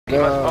He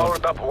has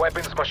powered up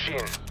weapons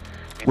machine.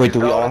 Wait, do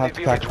we all have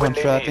to pack a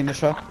punch that thing to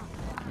show?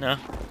 No.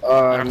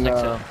 I don't think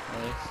so.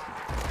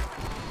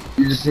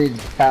 You just need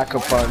to pack a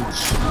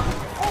punch.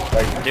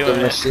 Like the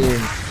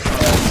machine.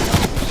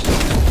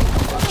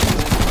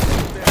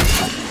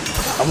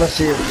 I'm gonna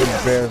see if the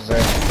bear's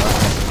there.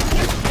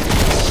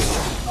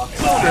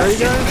 There you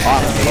go.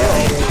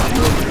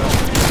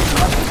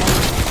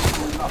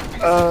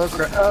 Oh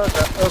crap, oh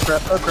crap, oh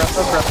crap, oh crap,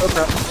 oh crap, oh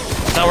crap.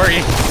 It's not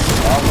working.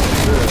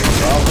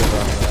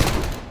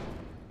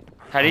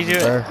 How do you do it?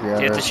 Do you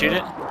have to shoot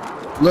it?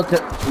 Look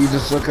at, you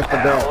just look at the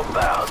bear.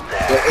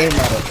 Aim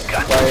at it.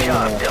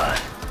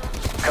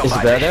 Is the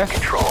bear there?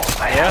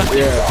 Yeah?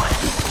 Yeah.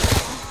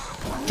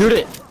 Shoot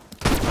it!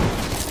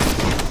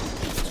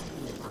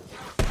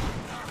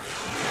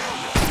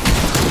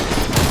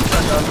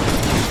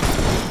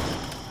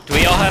 Do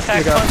we all have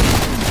pack punch?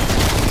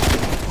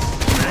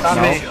 Not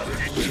me.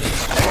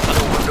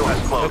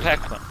 No pack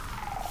punch.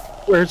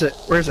 Where's it?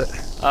 Where's it?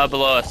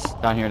 Below us.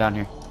 Down here, down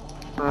here.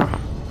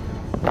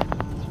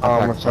 Oh,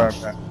 I'm sorry.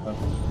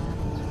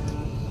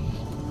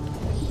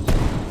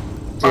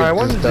 Alright, I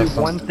wanted to do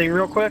one thing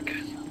real quick.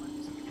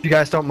 If you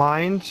guys don't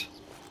mind.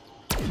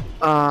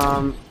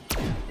 Yeah,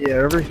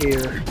 over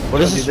here.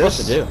 What is this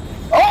supposed to do?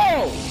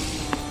 Oh!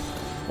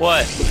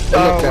 What?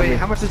 Oh, wait,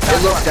 how much is that?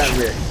 It looked at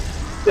me.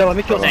 Yeah, let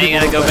me kill some Now you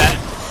people gotta go real back.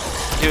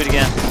 Do it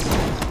again.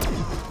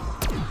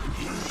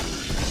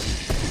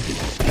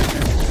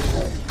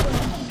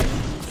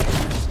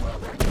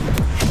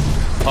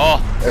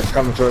 Oh! It's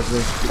coming towards me.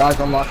 Guys,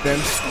 I'm locked in.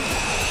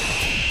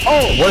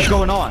 Oh! What's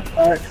going on?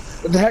 Alright.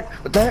 What the heck?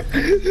 What the heck?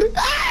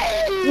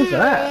 What's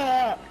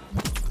that?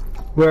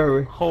 Where are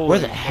we? Holy. Where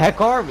the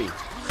heck are we?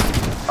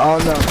 Oh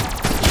no.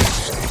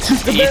 Shoot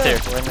the bear!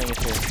 Ether. We're in the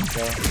ether.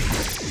 Go.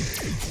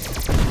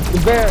 The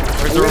bear!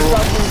 Where's the rule?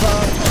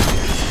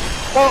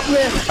 Oh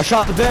man! I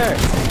shot the bear!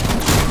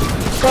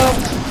 Come!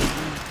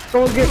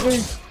 Someone get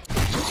me!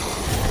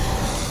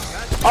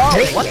 Oh,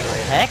 what the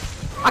heck?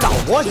 I got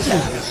one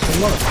shot!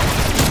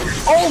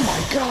 Oh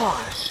my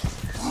gosh!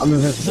 I'm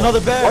in There's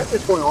another bear! What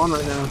is going on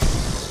right now?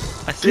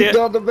 I see Keep it.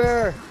 down the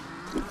bear!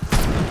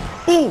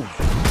 Boom!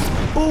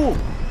 Boom!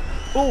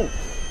 Boom!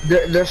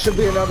 There should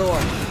be another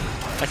one.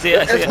 I see it.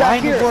 I see It's it.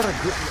 back here.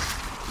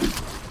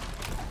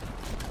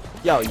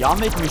 Yo, y'all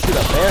making me shoot a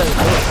bear?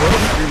 What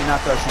are you doing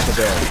after I shoot the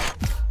bear?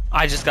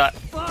 I just got.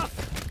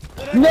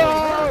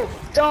 No!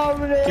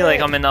 Dominic! I feel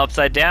like I'm in the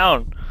upside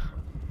down.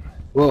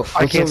 Wolf,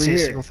 I can't see a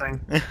single thing.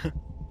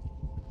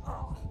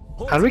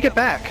 How do we get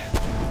back?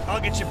 I'll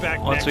get you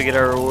back Once we get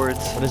our rewards.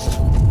 What is this?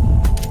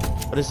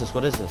 What is this?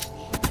 What is this?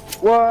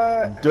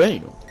 What?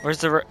 Damn. Where's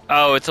the?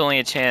 Oh, it's only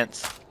a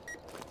chance.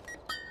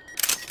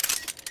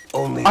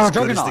 Only Oh, as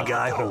good as the Juggernaut.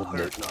 guy holding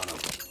it.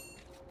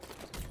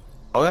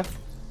 Okay.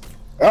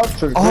 That was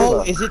pretty Oh,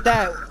 cool. is it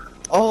that?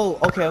 Oh,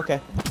 okay,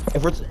 okay.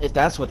 If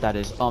that's what that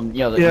is, yeah, you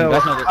Yeah,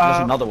 guys know there's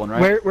another one,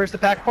 right? Where's the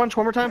pack punch?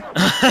 One more time?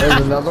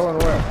 There's another one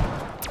where?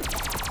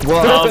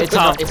 Well,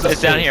 Tom, it's it's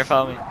down here.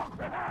 Follow me.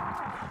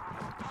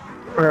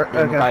 Or,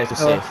 okay. Guys are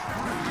safe.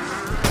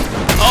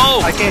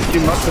 Oh! I can't do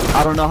much of it.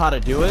 I don't know how to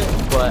do it,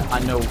 but I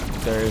know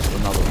there is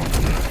another one.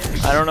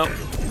 I don't know.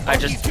 I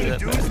just do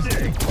that.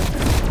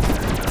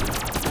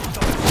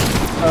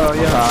 Oh,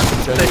 yeah. I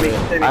can show Save you. me,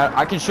 save me.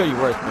 I can show you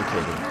where it's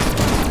located.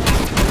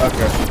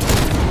 Okay.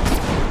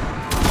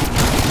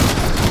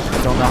 I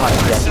don't know how to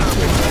get it.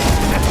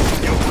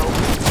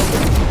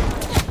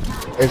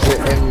 Is it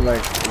in,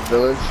 like, the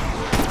village?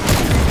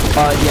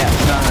 Yeah,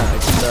 no,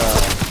 it's in the.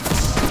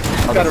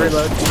 Gotta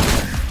reload.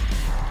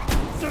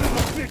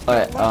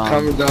 Alright,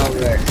 Coming down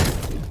next.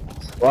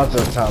 Watch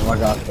this time, I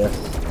got this.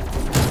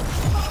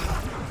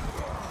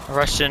 I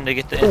rushed in to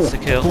get the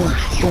insta kill.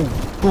 boom,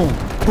 boom,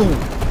 boom,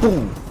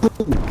 boom,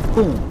 boom,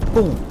 boom,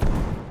 boom.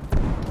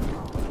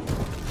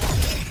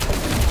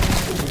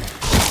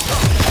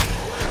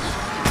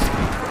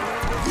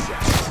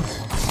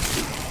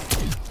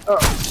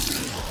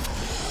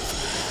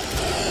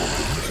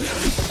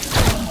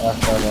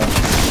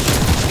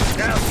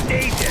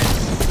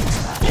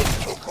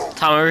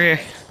 Tom, over here.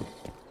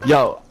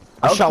 Yo,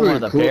 I That was shot one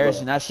of the pretty cool, bears though.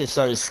 and that shit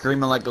started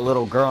screaming like a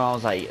little girl. And I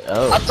was like,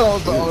 oh. I thought I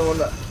was the only one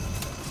that...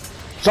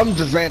 Something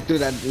just ran through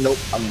that... Nope,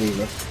 I'm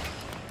leaving.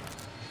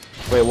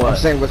 Wait, I'm what?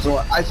 saying what's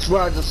wrong. I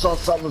swear I just saw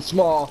something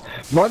small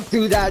run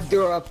through that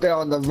door up there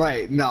on the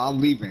right. No, I'm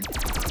leaving.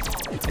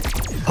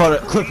 Hold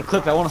it, clip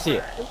it, I want to see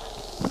it.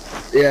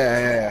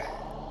 Yeah.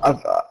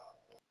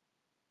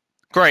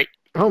 Great.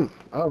 Oh.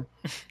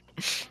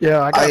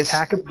 Yeah, I got I a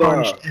pack of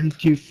punch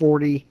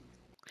MQ40.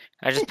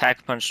 I just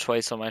pack punched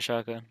twice on my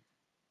shotgun.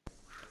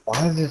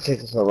 Why did it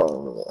take so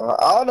long?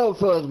 I don't know if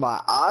it was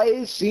my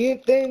eyes seeing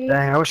things.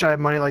 Dang, I wish I had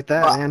money like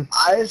that, man.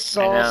 I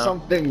saw I know.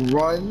 something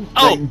run,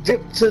 Oh! like,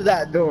 dip to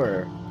that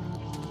door.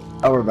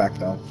 Oh, we're back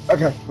down.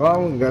 Okay, well,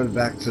 I'm gonna go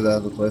back to the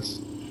other place.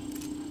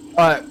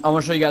 Alright, I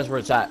want to show you guys where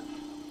it's at.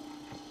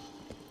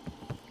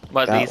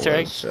 What, the That Easter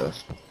egg? was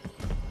just...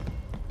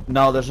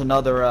 No, there's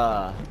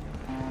another,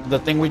 the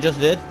thing we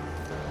just did.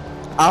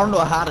 I don't know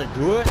how to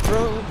do it,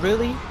 bro,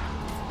 really.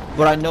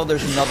 But I know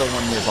there's another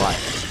one nearby.